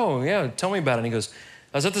was like, "Oh, yeah, tell me about it." And he goes,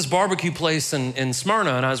 "I was at this barbecue place in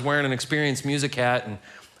Smyrna, and I was wearing an Experience Music hat, and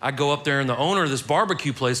I go up there, and the owner of this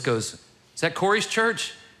barbecue place goes, 'Is that Corey's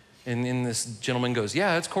church?' And this gentleman goes,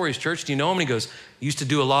 'Yeah, it's Corey's church. Do you know him?' And he goes, 'Used to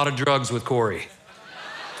do a lot of drugs with Corey.'"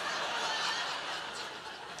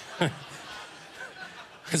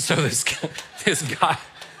 And so this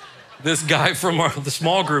guy from the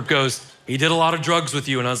small group goes, "He did a lot of drugs with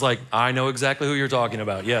you." And I was like, "I know exactly who you're talking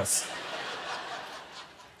about, yes."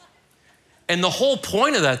 And the whole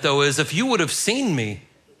point of that, though, is if you would have seen me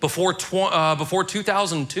before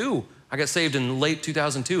 2002, I got saved in late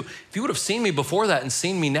 2002. If you would have seen me before that and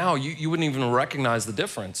seen me now, you wouldn't even recognize the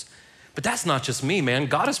difference. But that's not just me, man.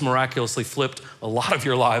 God has miraculously flipped a lot of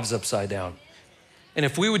your lives upside down. And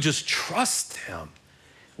if we would just trust Him,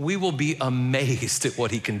 we will be amazed at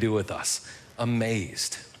what He can do with us.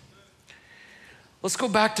 Amazed. Let's go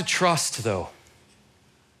back to trust, though.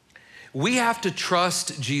 We have to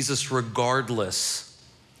trust Jesus regardless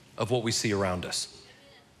of what we see around us.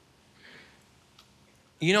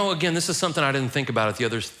 Again, this is something I didn't think about at the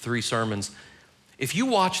other 3 sermons. If you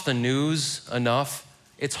watch the news enough,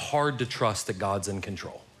 it's hard to trust that God's in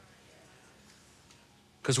control.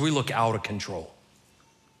 Because we look out of control.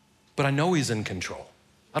 But I know he's in control.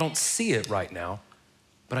 I don't see it right now,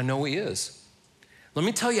 but I know he is. Let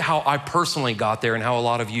me tell you how I personally got there and how a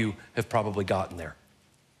lot of you have probably gotten there.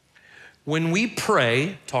 When we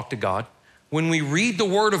pray, talk to God, when we read the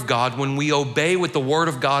Word of God, when we obey what the Word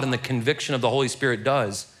of God and the conviction of the Holy Spirit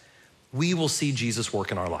does, we will see Jesus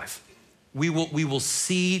work in our life. We will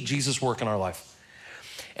see Jesus work in our life.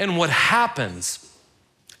 And what happens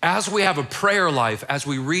as we have a prayer life, as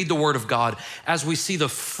we read the Word of God, as we see the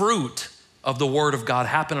fruit of the Word of God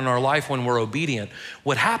happen in our life when we're obedient,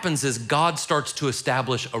 what happens is God starts to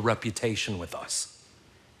establish a reputation with us.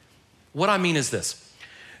 What I mean is this.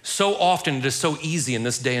 So often it is so easy in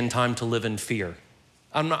this day and time to live in fear.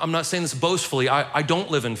 I'm not saying this boastfully. I don't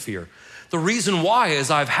live in fear. The reason why is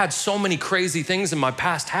I've had so many crazy things in my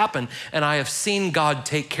past happen, and I have seen God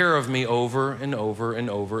take care of me over and over and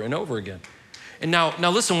over and over again. And now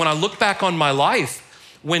listen, when I look back on my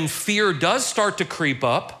life, when fear does start to creep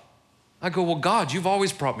up, I go, well, God, you've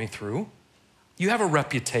always brought me through. You have a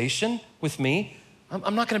reputation with me.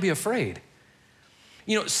 I'm not gonna be afraid.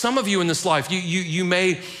 You know, some of you in this life, you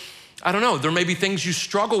may, I don't know, there may be things you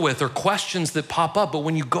struggle with or questions that pop up, but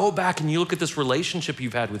when you go back and you look at this relationship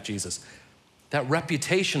you've had with Jesus, that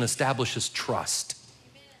reputation establishes trust.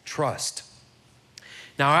 Amen. Trust.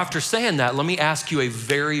 Now, after saying that, let me ask you a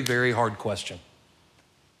very, very hard question.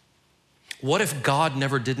 What if God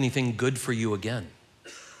never did anything good for you again?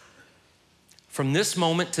 From this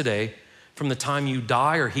moment today, from the time you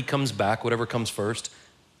die or he comes back, whatever comes first,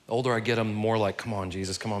 the older I get, I'm more like, come on,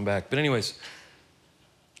 Jesus, come on back. But anyways,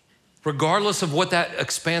 regardless of what that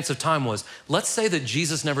expanse of time was, let's say that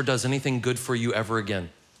Jesus never does anything good for you ever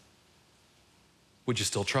again. Would you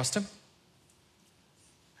still trust him?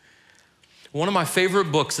 One of my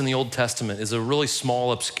favorite books in the Old Testament is a really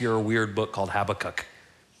small, obscure, weird book called Habakkuk.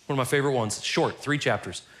 One of my favorite ones. It's short, 3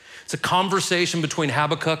 chapters. It's a conversation between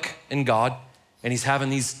Habakkuk and God, and he's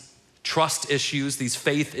having these trust issues, these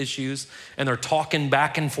faith issues, and they're talking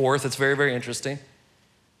back and forth. It's very, very interesting.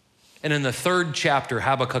 And in the 3rd chapter,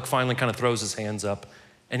 Habakkuk finally kind of throws his hands up,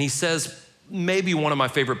 and he says maybe one of my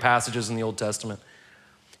favorite passages in the Old Testament.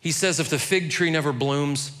 He says, if the fig tree never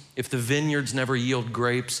blooms, if the vineyards never yield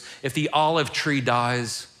grapes, if the olive tree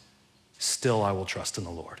dies, still I will trust in the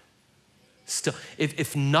Lord. Still,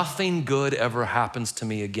 if nothing good ever happens to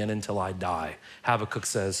me again until I die, Habakkuk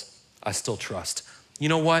says, I still trust. You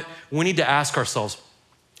know what? We need to ask ourselves,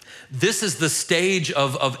 this is the stage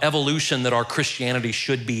of evolution that our Christianity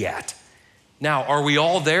should be at. Now, are we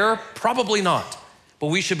all there? Probably not. But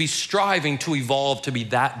we should be striving to evolve to be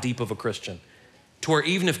that deep of a Christian, to where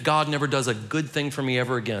even if God never does a good thing for me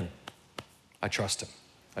ever again, I trust him.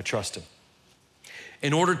 I trust him.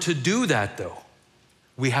 In order to do that though,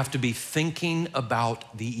 we have to be thinking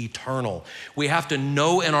about the eternal. We have to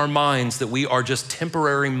know in our minds that we are just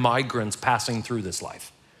temporary migrants passing through this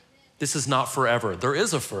life. This is not forever. There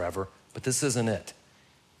is a forever, but this isn't it.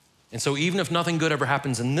 And so even if nothing good ever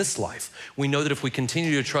happens in this life, we know that if we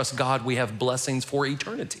continue to trust God, we have blessings for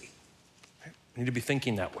eternity. We need to be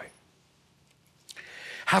thinking that way.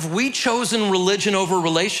 Have we chosen religion over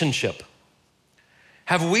relationship?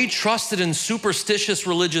 Have we trusted in superstitious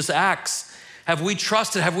religious acts? Have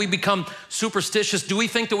we become superstitious? Do we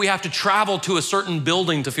think that we have to travel to a certain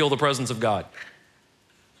building to feel the presence of God?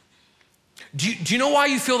 Do you know why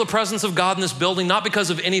you feel the presence of God in this building? Not because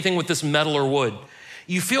of anything with this metal or wood.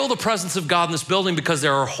 You feel the presence of God in this building because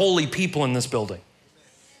there are holy people in this building.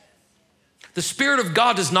 The Spirit of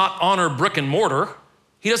God does not honor brick and mortar.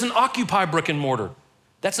 He doesn't occupy brick and mortar.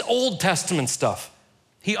 That's Old Testament stuff.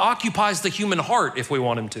 He occupies the human heart if we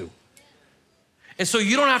want him to. And so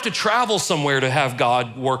you don't have to travel somewhere to have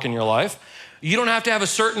God work in your life. You don't have to have a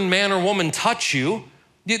certain man or woman touch you.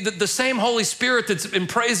 The same Holy Spirit that's, and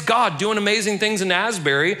praise God, doing amazing things in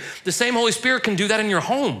Asbury, the same Holy Spirit can do that in your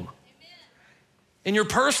home, in your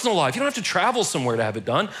personal life. You don't have to travel somewhere to have it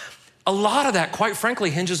done. A lot of that, quite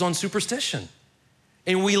frankly, hinges on superstition.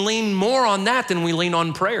 And we lean more on that than we lean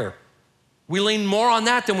on prayer. We lean more on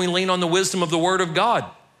that than we lean on the wisdom of the Word of God.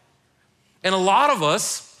 And a lot of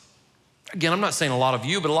us, again, I'm not saying a lot of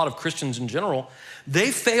you, but a lot of Christians in general,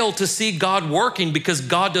 they fail to see God working because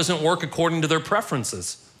God doesn't work according to their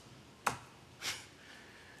preferences.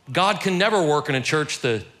 God can never work in a church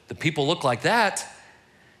that the people look like that.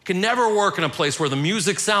 Can never work in a place where the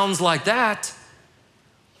music sounds like that.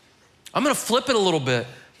 I'm gonna flip it a little bit.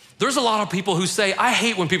 There's a lot of people who say, I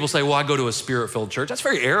hate when people say, well, I go to a Spirit-filled church. That's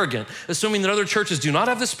very arrogant, assuming that other churches do not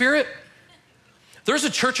have the Spirit. There's a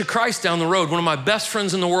Church of Christ down the road. One of my best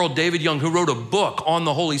friends in the world, David Young, who wrote a book on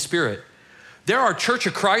the Holy Spirit. There are Church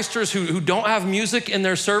of Christers who don't have music in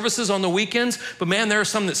their services on the weekends, but man, there are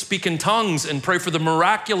some that speak in tongues and pray for the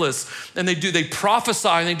miraculous, and they prophesy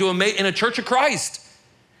and they do in a Church of Christ.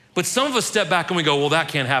 But some of us step back and we go, well, that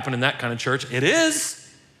can't happen in that kind of church. It is.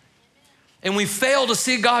 And we fail to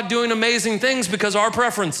see God doing amazing things because of our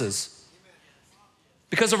preferences,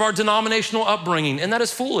 because of our denominational upbringing, and that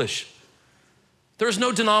is foolish. There is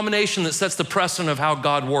no denomination that sets the precedent of how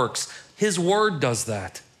God works. His word does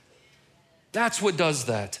that. That's what does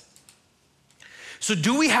that. So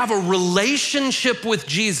do we have a relationship with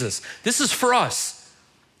Jesus? This is for us.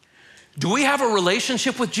 Do we have a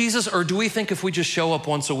relationship with Jesus, or do we think if we just show up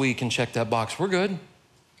once a week and check that box, we're good?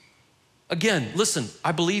 Again, listen,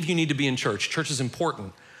 I believe you need to be in church. Church is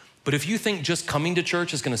important. But if you think just coming to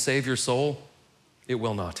church is gonna save your soul, it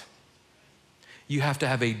will not. You have to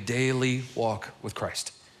have a daily walk with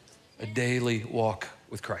Christ. A daily walk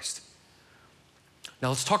with Christ. Now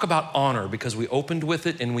let's talk about honor, because we opened with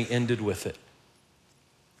it and we ended with it.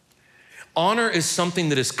 Honor is something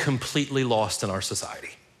that is completely lost in our society.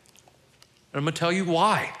 And I'm gonna tell you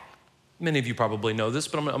why. Many of you probably know this,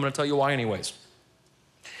 but I'm gonna tell you why anyways.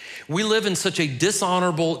 We live in such a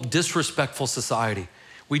dishonorable, disrespectful society.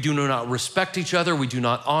 We do not respect each other. We do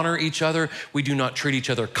not honor each other. We do not treat each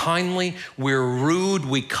other kindly. We're rude.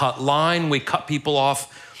 We cut line. We cut people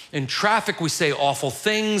off in traffic. We say awful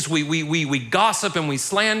things. We gossip and we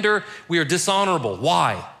slander. We are dishonorable.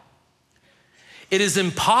 Why? It is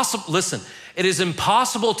impossible, listen, it is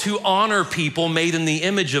impossible to honor people made in the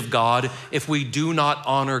image of God if we do not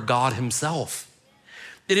honor God himself.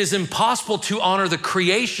 It is impossible to honor the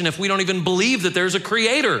creation if we don't even believe that there's a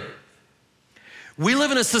creator. We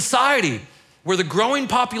live in a society where the growing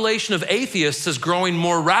population of atheists is growing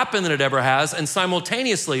more rapid than it ever has, and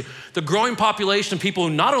simultaneously, the growing population of people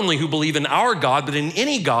who not only who believe in our God, but in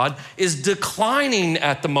any God, is declining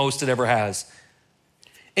at the most it ever has.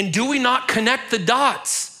 And do we not connect the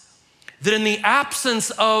dots that in the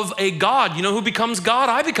absence of a God, you know who becomes God?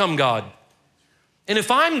 I become God. And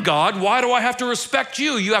if I'm God, why do I have to respect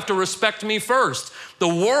you? You have to respect me first. The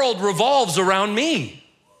world revolves around me.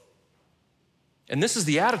 And this is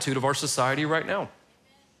the attitude of our society right now.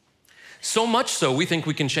 So much so, we think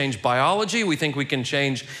we can change biology, we think we can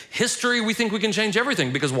change history, we think we can change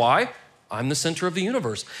everything. Because why? I'm the center of the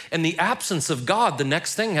universe. In the absence of God, the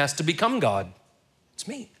next thing has to become God. It's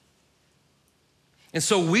me. And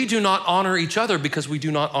so we do not honor each other because we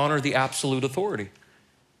do not honor the absolute authority.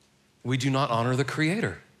 We do not honor the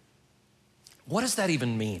Creator. What does that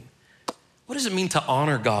even mean? What does it mean to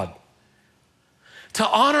honor God? To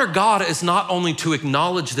honor God is not only to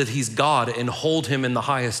acknowledge that he's God and hold him in the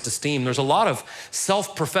highest esteem. There's a lot of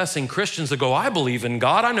self-professing Christians that go, I believe in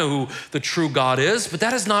God, I know who the true God is, but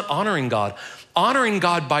that is not honoring God. Honoring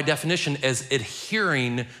God by definition is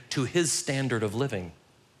adhering to his standard of living.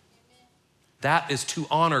 That is to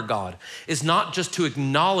honor God. It's not just to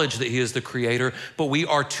acknowledge that he is the creator, but we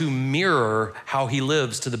are to mirror how he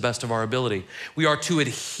lives to the best of our ability. We are to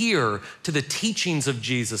adhere to the teachings of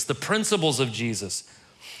Jesus, the principles of Jesus,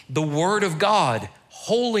 the word of God,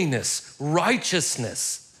 holiness,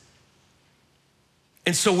 righteousness.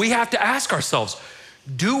 And so we have to ask ourselves,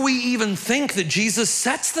 do we even think that Jesus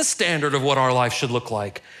sets the standard of what our life should look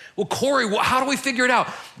like? Well, Corey, how do we figure it out?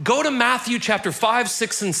 Go to Matthew chapter 5,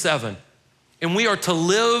 6, and 7. And we are to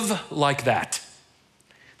live like that.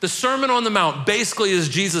 The Sermon on the Mount basically is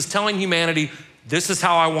Jesus telling humanity, this is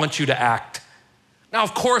how I want you to act. Now,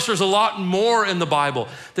 of course, there's a lot more in the Bible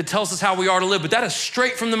that tells us how we are to live, but that is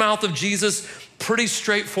straight from the mouth of Jesus, pretty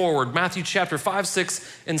straightforward. Matthew chapter 5,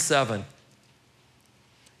 6, and 7.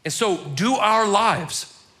 And so do our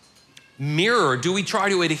lives mirror, do we try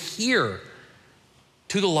to adhere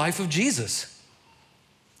to the life of Jesus?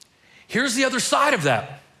 Here's the other side of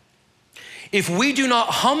that. If we do not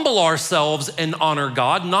humble ourselves and honor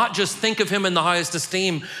God, not just think of him in the highest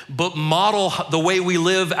esteem, but model the way we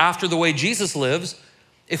live after the way Jesus lives,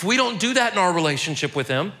 if we don't do that in our relationship with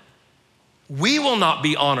him, we will not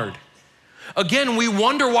be honored. Again, we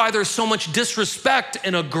wonder why there's so much disrespect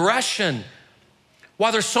and aggression,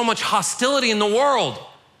 why there's so much hostility in the world,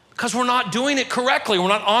 because we're not doing it correctly. We're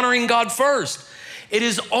not honoring God first. It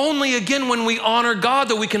is only, again, when we honor God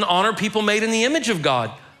that we can honor people made in the image of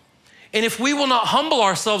God. And if we will not humble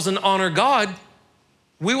ourselves and honor God,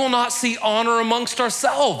 we will not see honor amongst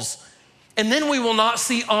ourselves. And then we will not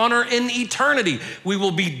see honor in eternity. We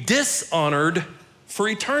will be dishonored for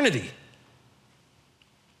eternity.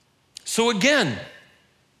 So again,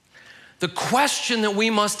 the question that we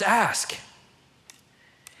must ask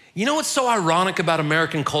You know what's so ironic about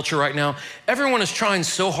American culture right now? Everyone is trying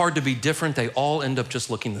so hard to be different, they all end up just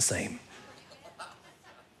looking the same.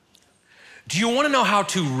 Do you want to know how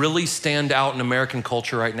to really stand out in American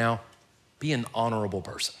culture right now? Be an honorable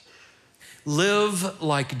person. Live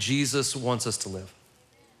like Jesus wants us to live.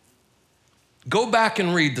 Go back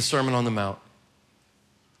and read the Sermon on the Mount.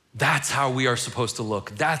 That's how we are supposed to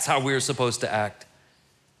look. That's how we are supposed to act.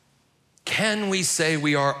 Can we say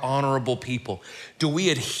we are honorable people? Do we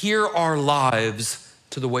adhere our lives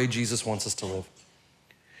to the way Jesus wants us to live?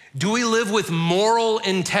 Do we live with moral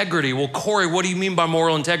integrity? Well, Corey, what do you mean by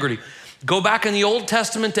moral integrity? Go back in the Old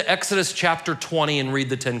Testament to Exodus chapter 20 and read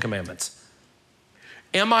the 10 Commandments.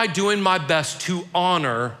 Am I doing my best to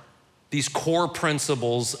honor these core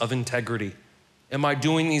principles of integrity? Am I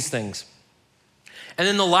doing these things? And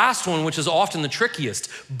then the last one, which is often the trickiest,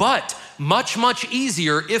 but much, much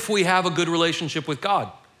easier if we have a good relationship with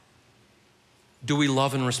God. Do we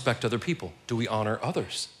love and respect other people? Do we honor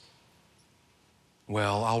others?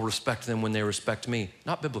 Well, I'll respect them when they respect me.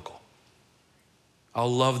 Not biblical.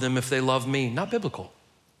 I'll love them if they love me. Not biblical.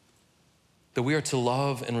 That we are to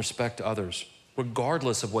love and respect others,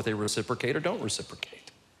 regardless of what they reciprocate or don't reciprocate.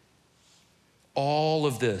 All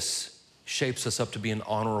of this shapes us up to be an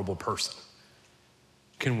honorable person.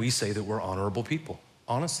 Can we say that we're honorable people,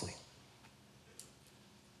 honestly?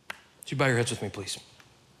 Would you bow your heads with me, please?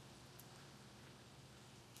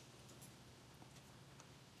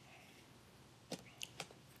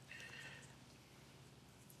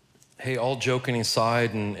 Hey, all joking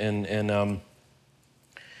aside, and I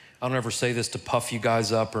don't ever say this to puff you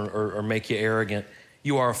guys up or make you arrogant.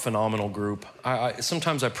 You are a phenomenal group.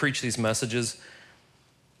 Sometimes I preach these messages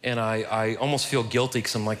and I almost feel guilty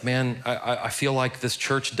because I'm like, man, I feel like this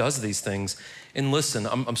church does these things. And listen,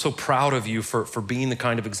 I'm so proud of you for being the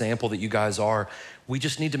kind of example that you guys are. We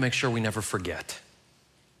just need to make sure we never forget,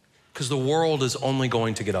 because the world is only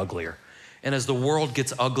going to get uglier. And as the world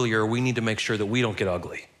gets uglier, we need to make sure that we don't get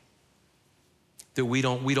ugly, that we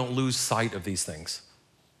don't lose sight of these things.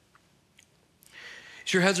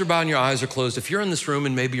 As your heads are bowed and your eyes are closed, if you're in this room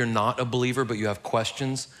and maybe you're not a believer, but you have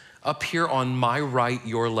questions, up here on my right,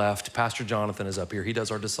 your left, Pastor Jonathan is up here. He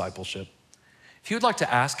does our discipleship. If you would like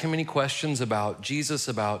to ask him any questions about Jesus,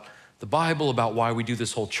 about the Bible, about why we do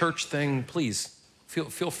this whole church thing, please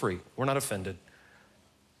feel free. We're not offended.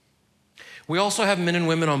 We also have men and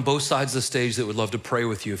women on both sides of the stage that would love to pray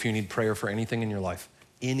with you if you need prayer for anything in your life,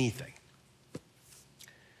 anything.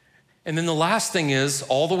 And then the last thing is,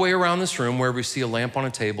 all the way around this room where we see a lamp on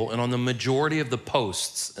a table, and on the majority of the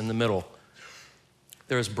posts in the middle,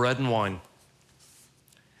 there is bread and wine.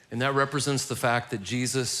 And that represents the fact that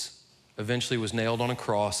Jesus eventually was nailed on a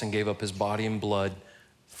cross and gave up his body and blood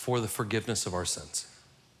for the forgiveness of our sins.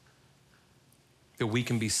 That we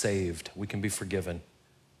can be saved, we can be forgiven.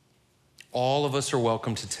 All of us are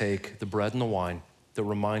welcome to take the bread and the wine that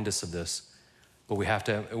remind us of this, but we have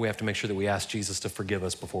to make sure that we ask Jesus to forgive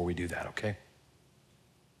us before we do that, okay?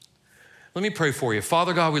 Let me pray for you.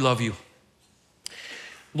 Father God, we love you.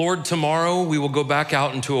 Lord, tomorrow we will go back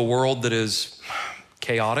out into a world that is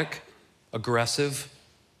chaotic, aggressive,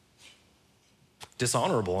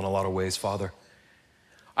 dishonorable in a lot of ways, Father.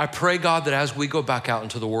 I pray, God, that as we go back out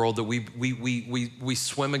into the world, that we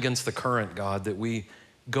swim against the current, God, that we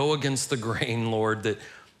go against the grain, Lord, that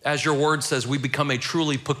as your word says, we become a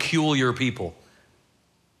truly peculiar people.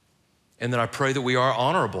 And then I pray that we are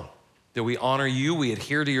honorable, that we honor you, we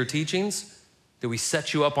adhere to your teachings, that we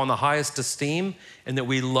set you up on the highest esteem, and that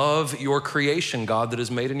we love your creation, God, that is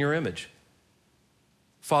made in your image.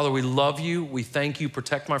 Father, we love you. We thank you.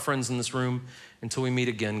 Protect my friends in this room until we meet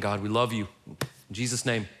again, God. We love you. In Jesus'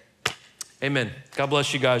 name, amen. God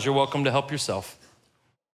bless you guys. You're welcome to help yourself.